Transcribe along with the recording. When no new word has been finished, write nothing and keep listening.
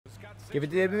Give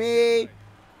it to me.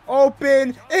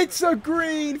 Open. It's a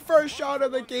green. First shot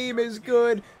of the game is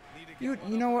good. You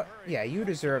know what? Yeah, you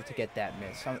deserve to get that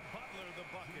miss.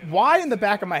 Why in the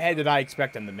back of my head did I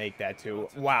expect him to make that too?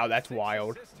 Wow, that's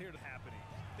wild.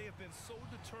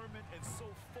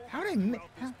 How did I miss?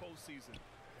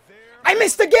 I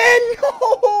missed again!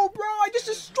 Oh, bro, I just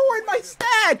destroyed my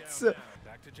stats!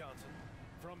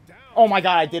 Oh my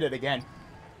god, I did it again.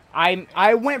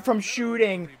 I went from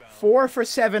shooting 4 for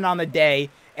 7 on the day,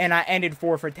 and I ended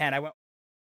 4 for 10. Alright,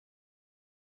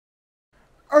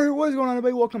 what is going on,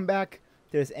 everybody? Welcome back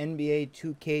to this NBA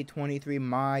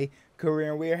 2K23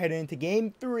 MyCareer. We are heading into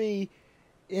Game 3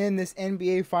 in this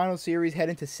NBA Final Series,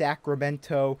 heading to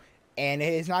Sacramento. And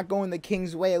it is not going the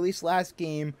Kings' way. At least last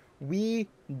game, we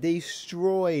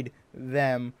destroyed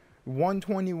them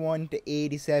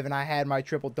 121-87. I had my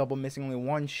triple-double, missing only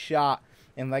one shot.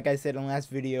 And like I said in the last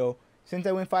video, since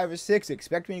I went 5 or 6,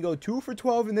 expect me to go 2 for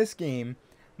 12 in this game.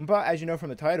 But as you know from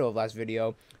the title of last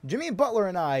video, Jimmy Butler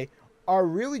and I are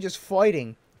really just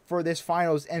fighting for this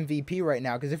finals MVP right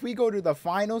now. Because if we go to the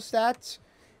final stats,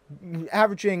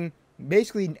 averaging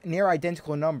basically near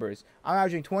identical numbers. I'm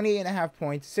averaging 28.5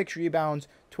 points, 6 rebounds,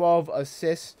 12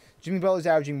 assists. Jimmy Butler's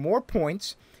averaging more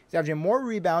points. He's averaging more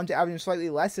rebounds, averaging slightly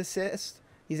less assists.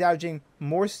 He's averaging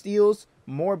more steals,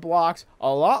 more blocks, a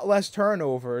lot less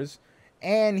turnovers,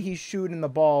 and he's shooting the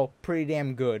ball pretty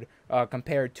damn good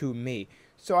compared to me.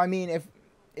 So, I mean,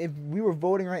 if we were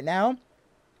voting right now,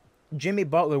 Jimmy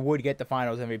Butler would get the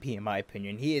finals MVP, in my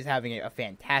opinion. He is having a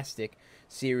fantastic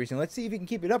series, and let's see if he can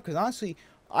keep it up, because honestly,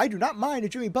 I do not mind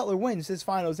if Jimmy Butler wins this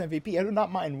finals MVP. I do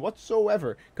not mind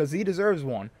whatsoever, because he deserves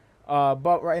one.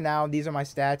 But right now, these are my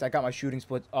stats. I got my shooting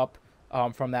splits up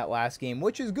from that last game,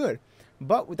 which is good.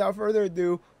 But without further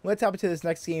ado, let's hop into this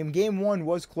next game. Game 1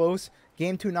 was close.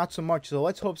 Game 2, not so much. So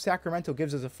let's hope Sacramento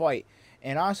gives us a fight.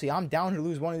 And honestly, I'm down to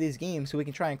lose one of these games so we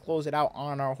can try and close it out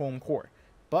on our home court.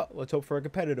 But let's hope for a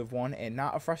competitive one and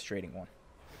not a frustrating one.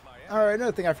 Alright,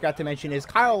 another thing I forgot to mention is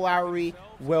Kyle Lowry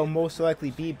will most likely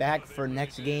be back for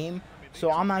next game.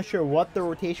 So I'm not sure what the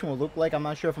rotation will look like. I'm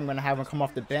not sure if I'm going to have him come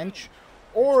off the bench,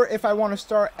 or if I want to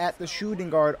start at the shooting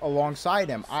guard alongside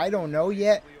him. I don't know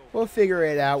yet. We'll figure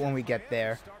it out when we get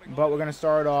there. But we're going to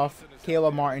start off.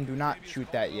 Caleb Martin, do not shoot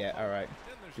that yet. Alright,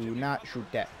 do not shoot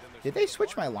that. Did they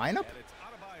switch my lineup?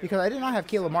 Because I did not have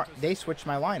Caleb Martin. They switched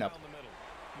my lineup.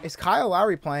 Is Kyle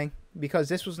Lowry playing? Because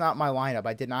this was not my lineup.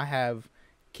 I did not have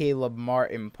Caleb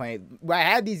Martin playing. Well, I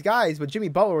had these guys, but Jimmy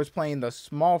Butler was playing the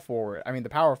small forward. I mean, the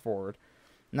power forward,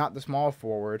 not the small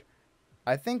forward.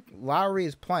 I think Lowry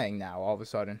is playing now all of a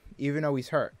sudden, even though he's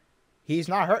hurt. He's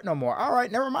not hurt no more. All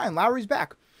right, never mind. Lowry's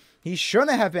back. He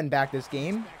shouldn't have been back this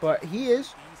game, but he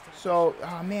is. So,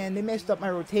 oh man, they messed up my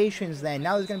rotations then.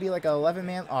 Now there's going to be like an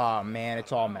 11-man. Oh man,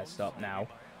 it's all messed up now.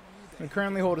 We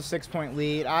currently hold a 6-point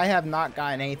lead. I have not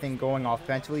gotten anything going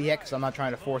offensively yet because I'm not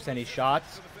trying to force any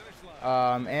shots.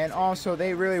 And also,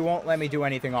 they really won't let me do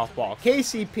anything off ball.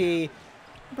 KCP,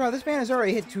 bro, this man has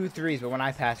already hit 2 threes, but when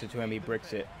I pass it to him, he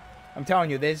bricks it. I'm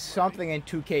telling you, there's something in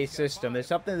 2K system. There's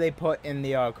something they put in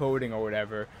the coding or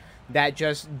whatever that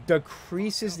just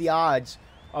decreases the odds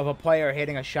of a player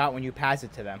hitting a shot when you pass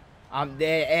it to them.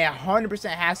 It 100%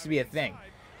 has to be a thing.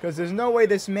 Because there's no way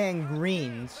this man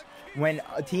greens when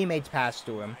teammates pass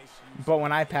to him. But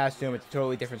when I pass to him, it's a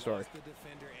totally different story.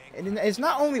 And it's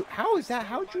not only... How is that?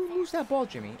 How'd you lose that ball,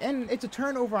 Jimmy? And it's a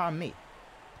turnover on me.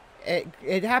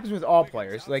 It happens with all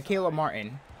players. Like Caleb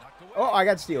Martin. Oh, I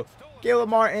got steal. Caleb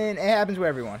Martin. It happens with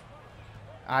everyone.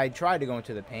 I tried to go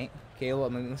into the paint.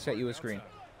 Caleb, let me set you a screen.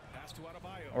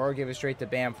 Or give it straight to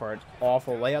Bam for an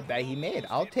awful layup that he made.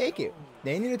 I'll take it.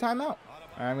 They need a timeout.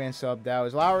 I'm going to sub that.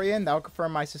 Was Lowry in? That'll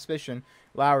confirm my suspicion.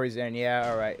 Lowry's in.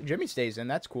 Yeah, all right. Jimmy stays in.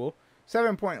 That's cool.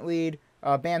 7-point lead.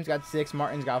 Bam's got 6.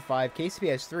 Martin's got 5. KCP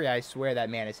has 3. I swear that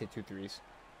man has hit 2 threes.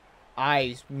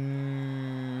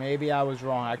 Maybe I was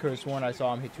wrong. I could have sworn I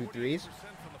saw him hit 2 threes.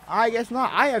 I guess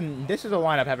not. This is a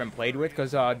lineup I haven't played with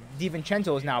because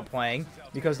DiVincenzo is now playing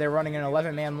because they're running an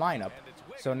 11-man lineup.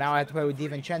 So now I have to play with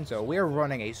DiVincenzo. We're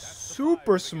running a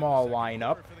super small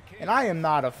lineup, and I am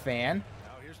not a fan.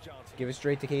 Give it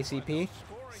straight to KCP.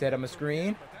 Set him a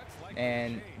screen.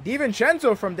 And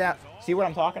DiVincenzo from down. See what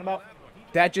I'm talking about?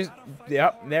 That just,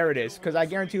 yep, there it is. Because I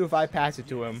guarantee you if I pass it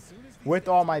to him with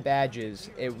all my badges,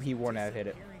 he wouldn't have hit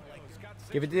it.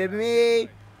 Give it to me.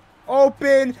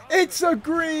 Open. It's a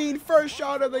green. First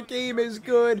shot of the game is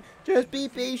good. Just be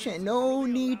patient. No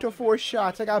need to force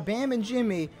shots. I got Bam and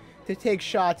Jimmy to take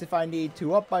shots if I need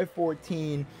to. Up by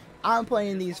 14. I'm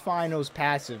playing these finals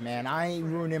passive, man. I ain't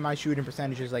ruining my shooting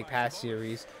percentages like past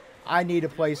series. I need to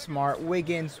play smart.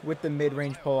 Wiggins with the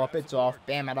mid-range pull-up. It's off.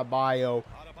 Bam Adebayo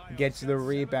Gets the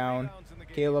rebound.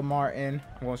 Caleb Martin.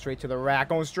 I'm going straight to the rack.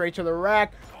 Going straight to the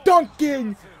rack.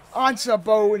 Dunking on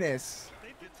Sabonis.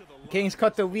 Kings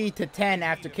cut the lead to 10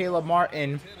 after Caleb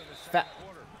Martin.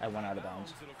 I went out of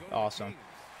bounds. Awesome.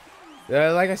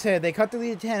 Like I said, they cut the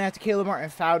lead to 10 after Caleb Martin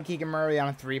fouled Keegan Murray on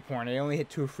a three-pointer. They only hit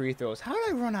 2 free throws. How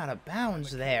did I run out of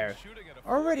bounds there?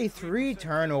 Already 3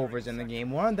 turnovers in the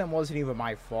game. One of them wasn't even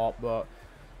my fault, but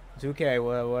it's okay.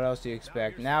 What else do you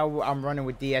expect? Now I'm running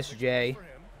with DSJ.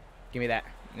 Give me that.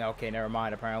 Okay, never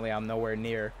mind. Apparently I'm nowhere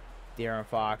near De'Aaron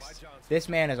Fox. This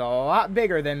man is a lot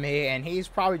bigger than me, and he's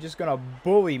probably just going to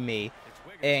bully me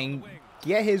and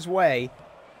get his way.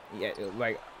 Yeah,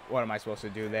 like, what am I supposed to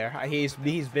do there? He's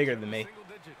bigger than me.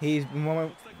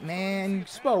 Man,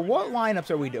 Spo, what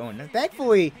lineups are we doing?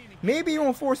 Thankfully, maybe he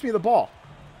won't force me the ball.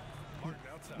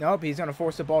 Nope, he's going to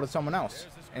force the ball to someone else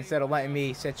instead of letting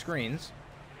me set screens.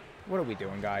 What are we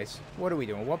doing, guys? What are we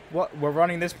doing? What? We're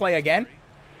running this play again?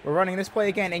 We're running this play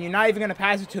again, and you're not even going to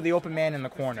pass it to the open man in the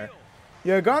corner.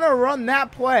 You're going to run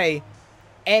that play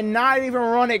and not even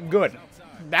run it good.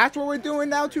 That's what we're doing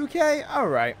now, 2K? All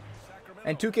right.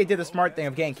 And 2K did the smart thing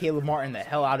of getting Caleb Martin the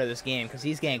hell out of this game because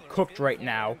he's getting cooked right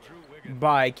now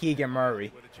by Keegan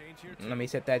Murray. Let me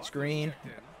set that screen.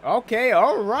 Okay,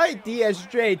 all right,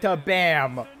 DSJ to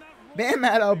Bam. Bam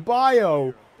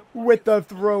Adebayo with the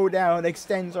throwdown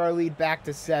extends our lead back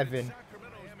to 7.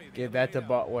 Give that to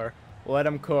Butler. Let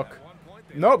him cook.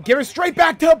 Nope, give it straight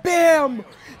back to Bam.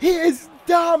 He is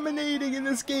dominating in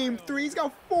this game. He's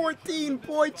got 14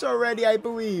 points already, I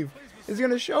believe. He's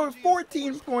going to show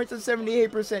 14 points and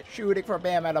 78% shooting for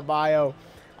Bam Adebayo.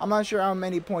 I'm not sure how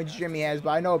many points Jimmy has,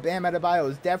 but I know Bam Adebayo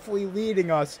is definitely leading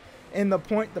us in the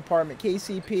point department.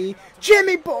 KCP.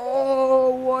 Jimmy,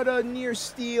 oh, what a near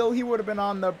steal. He would have been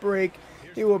on the break.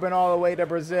 He would have been all the way to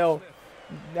Brazil.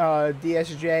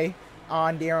 DSJ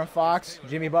on De'Aaron Fox.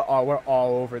 Jimmy, oh, we're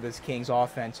all over this Kings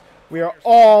offense. We are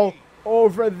all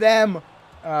over them.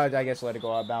 I guess let it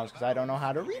go out of bounds because I don't know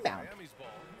how to rebound.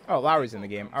 Oh, Lowry's in the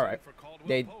game. All right.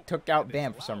 They took out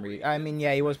Bam for some reason. I mean,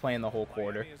 yeah, he was playing the whole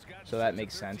quarter, so that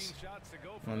makes sense.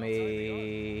 Let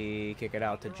me kick it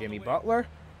out to Jimmy Butler.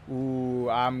 Ooh,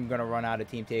 I'm going to run out of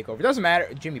team takeover. Doesn't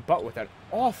matter. Jimmy Butler with that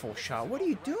awful shot. What are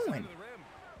you doing?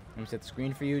 Let me set the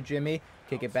screen for you, Jimmy.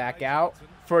 Kick it back out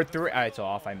for 3. It's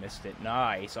off. I missed it.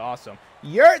 Nice. Awesome.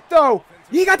 Yurt, though.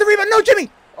 He got the rebound. No, Jimmy.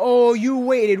 Oh, you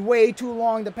waited way too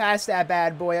long to pass that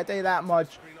bad boy. I'll tell you that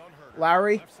much.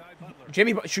 Lowry.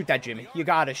 Jimmy, shoot that, Jimmy. You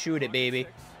got to shoot it, baby.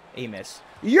 He missed.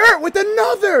 Yurt with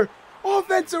another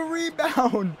offensive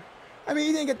rebound. I mean,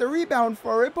 he didn't get the rebound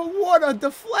for it, but what a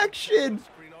deflection.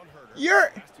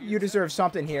 Yurt, you deserve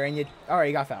something here. And all right,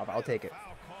 you got fouled. I'll take it.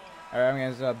 All right, I'm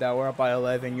going to sub that. We're up by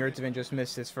 11. Yurtsman just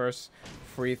missed his first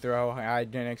free throw. I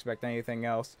didn't expect anything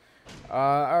else.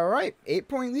 All right,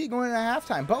 8-point lead going into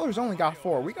halftime. Butler's only got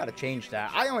 4. We got to change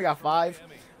that. I only got 5.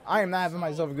 I am not having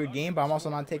myself a good game, but I'm also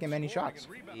not taking many shots.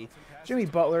 Jimmy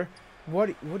Butler, what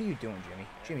are you doing, Jimmy?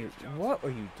 Jimmy, what are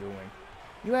you doing?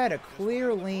 You had a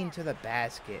clear lane to the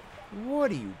basket.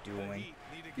 What are you doing?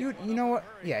 You know what?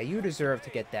 Yeah, you deserve to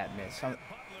get that miss.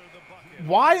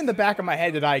 Why in the back of my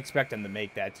head did I expect him to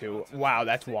make that too? Wow,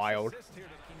 that's wild.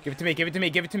 Give it to me, give it to me,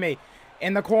 give it to me.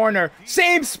 In the corner.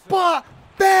 Same spot.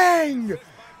 Bang!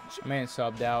 Man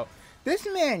subbed out. This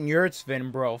man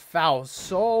Yurtsman, bro, fouls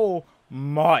so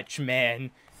much,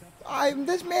 man.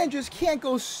 This man just can't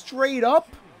go straight up.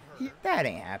 That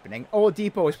ain't happening.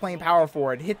 Oladipo is playing power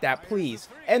forward. Hit that, please.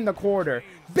 End the quarter.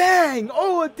 Bang!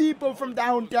 Oladipo from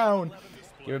downtown.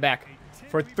 Give it back.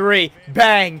 For 3.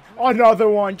 Bang! Another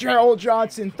one. Gerald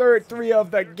Johnson, third 3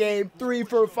 of the game. 3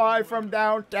 for 5 from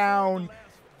downtown.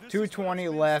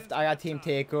 2:20 left. I got team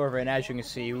takeover, and as you can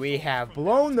see, we have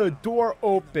blown the door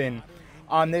open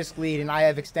on this lead, and I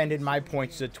have extended my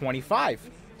points to 25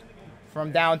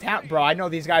 from downtown. Bro, I know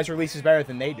these guys' releases better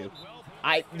than they do.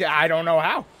 I don't know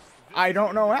how. I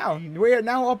don't know how. We are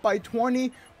now up by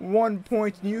 21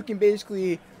 points, and you can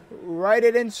basically write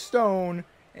it in stone.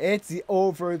 It's the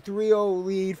over 3-0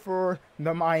 lead for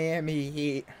the Miami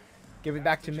Heat. Give it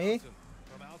back to me.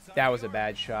 That was a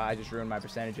bad shot. I just ruined my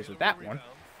percentages with that one.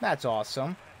 That's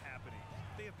awesome.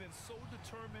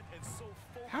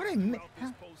 How did I miss?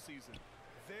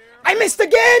 I missed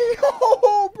again!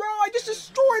 Oh, bro, I just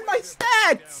destroyed my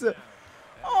stats!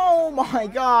 Oh, my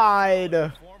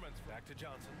God.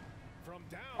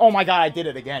 Oh, my God, I did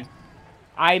it again.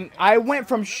 I went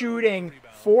from shooting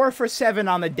 4 for 7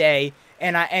 on the day,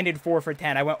 and I ended 4 for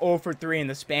 10. I went 0 for 3 in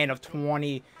the span of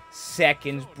 20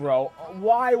 seconds, bro.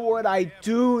 Why would I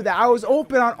do that? I was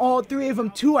open on all 3 of them,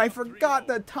 too. I forgot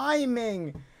the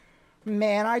timing.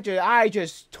 Man, I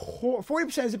just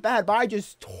 40% isn't bad, but I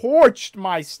just torched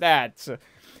my stats.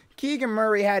 Keegan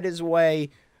Murray had his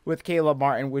way with Caleb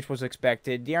Martin, which was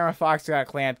expected. De'Aaron Fox got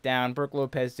clamped down. Brook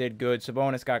Lopez did good.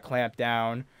 Sabonis got clamped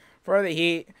down. For the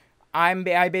Heat, I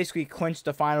basically clinched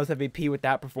the Finals MVP with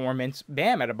that performance.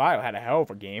 Bam Adebayo had a hell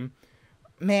of a game.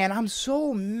 Man, I'm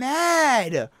so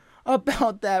mad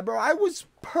about that, bro. I was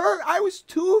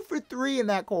 2 for 3 in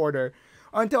that quarter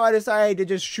until I decided to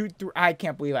just shoot through. I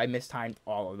can't believe I mistimed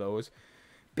all of those.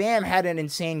 Bam had an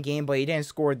insane game, but he didn't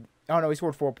score. Oh, no, he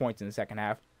scored 4 points in the second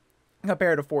half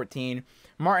compared to 14.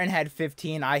 Martin had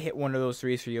 15. I hit one of those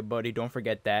threes for you, buddy. Don't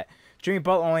forget that. Jimmy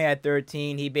Butler only had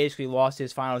 13. He basically lost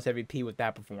his Finals MVP with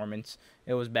that performance.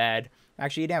 It was bad.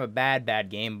 Actually, he didn't have a bad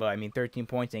game, but, I mean, 13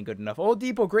 points ain't good enough.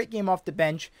 Oladipo, great game off the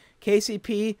bench.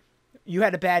 KCP, you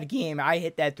had a bad game. I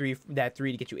hit that three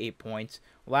to get you 8 points.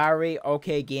 Lowry,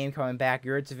 okay game coming back.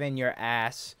 Yurtsevin, your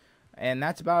ass. And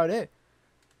that's about it.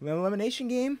 The elimination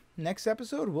game, next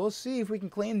episode, we'll see if we can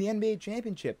claim the NBA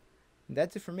championship.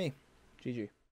 That's it for me. GG.